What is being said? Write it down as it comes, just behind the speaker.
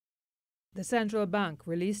The Central Bank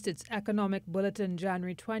released its Economic Bulletin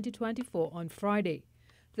January 2024 on Friday.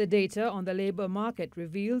 The data on the labor market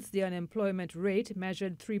reveals the unemployment rate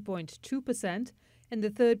measured 3.2% in the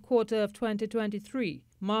third quarter of 2023,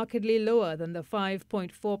 markedly lower than the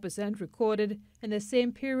 5.4% recorded in the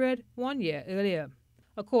same period 1 year earlier.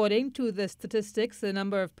 According to the statistics, the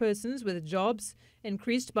number of persons with jobs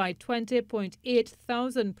increased by 20.8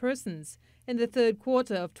 thousand persons in the third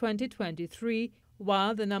quarter of 2023,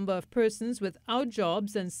 while the number of persons without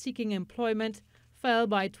jobs and seeking employment fell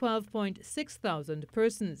by 12.6 thousand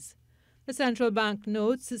persons. The central bank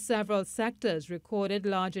notes several sectors recorded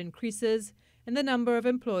large increases in the number of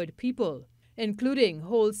employed people, including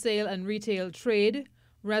wholesale and retail trade,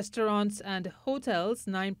 restaurants and hotels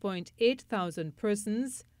 9.8 thousand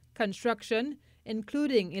persons, construction,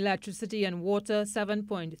 including electricity and water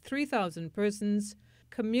 7.3 thousand persons,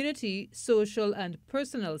 community, social and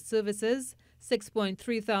personal services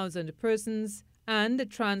 6.3 thousand persons, and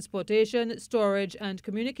transportation, storage and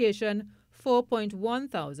communication 4.1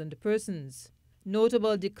 thousand persons.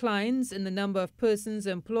 Notable declines in the number of persons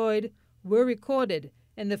employed were recorded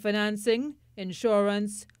in the financing,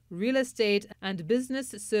 insurance, real estate and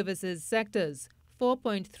business services sectors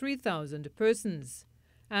 4.3 thousand persons,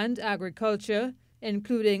 and agriculture,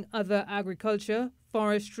 including other agriculture,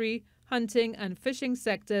 forestry, hunting and fishing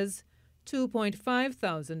sectors 2.5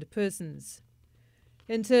 thousand persons.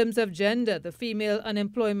 In terms of gender, the female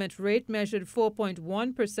unemployment rate measured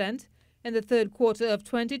 4.1% in the third quarter of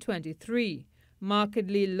 2023,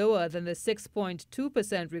 markedly lower than the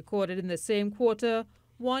 6.2% recorded in the same quarter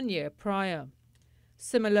 1 year prior.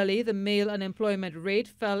 Similarly, the male unemployment rate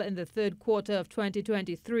fell in the third quarter of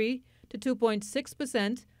 2023 to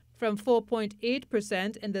 2.6% from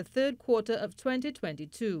 4.8% in the third quarter of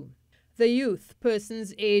 2022. The youth,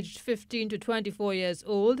 persons aged 15 to 24 years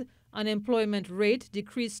old, unemployment rate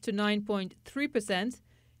decreased to 9.3%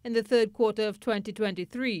 in the third quarter of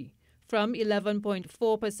 2023, from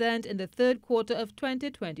 11.4% in the third quarter of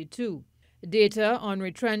 2022. Data on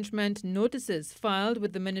retrenchment notices filed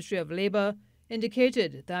with the Ministry of Labour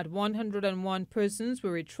indicated that 101 persons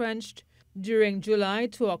were retrenched during July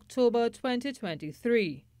to October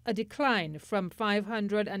 2023, a decline from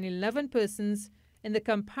 511 persons in the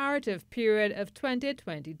comparative period of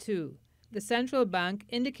 2022. The central bank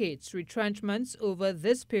indicates retrenchments over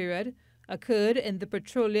this period occurred in the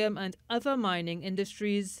petroleum and other mining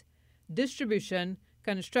industries, distribution,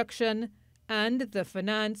 construction, and the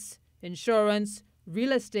finance, insurance,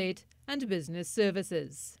 real estate, and business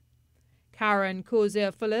services. Karen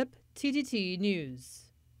Kozier-Phillip, TTT News.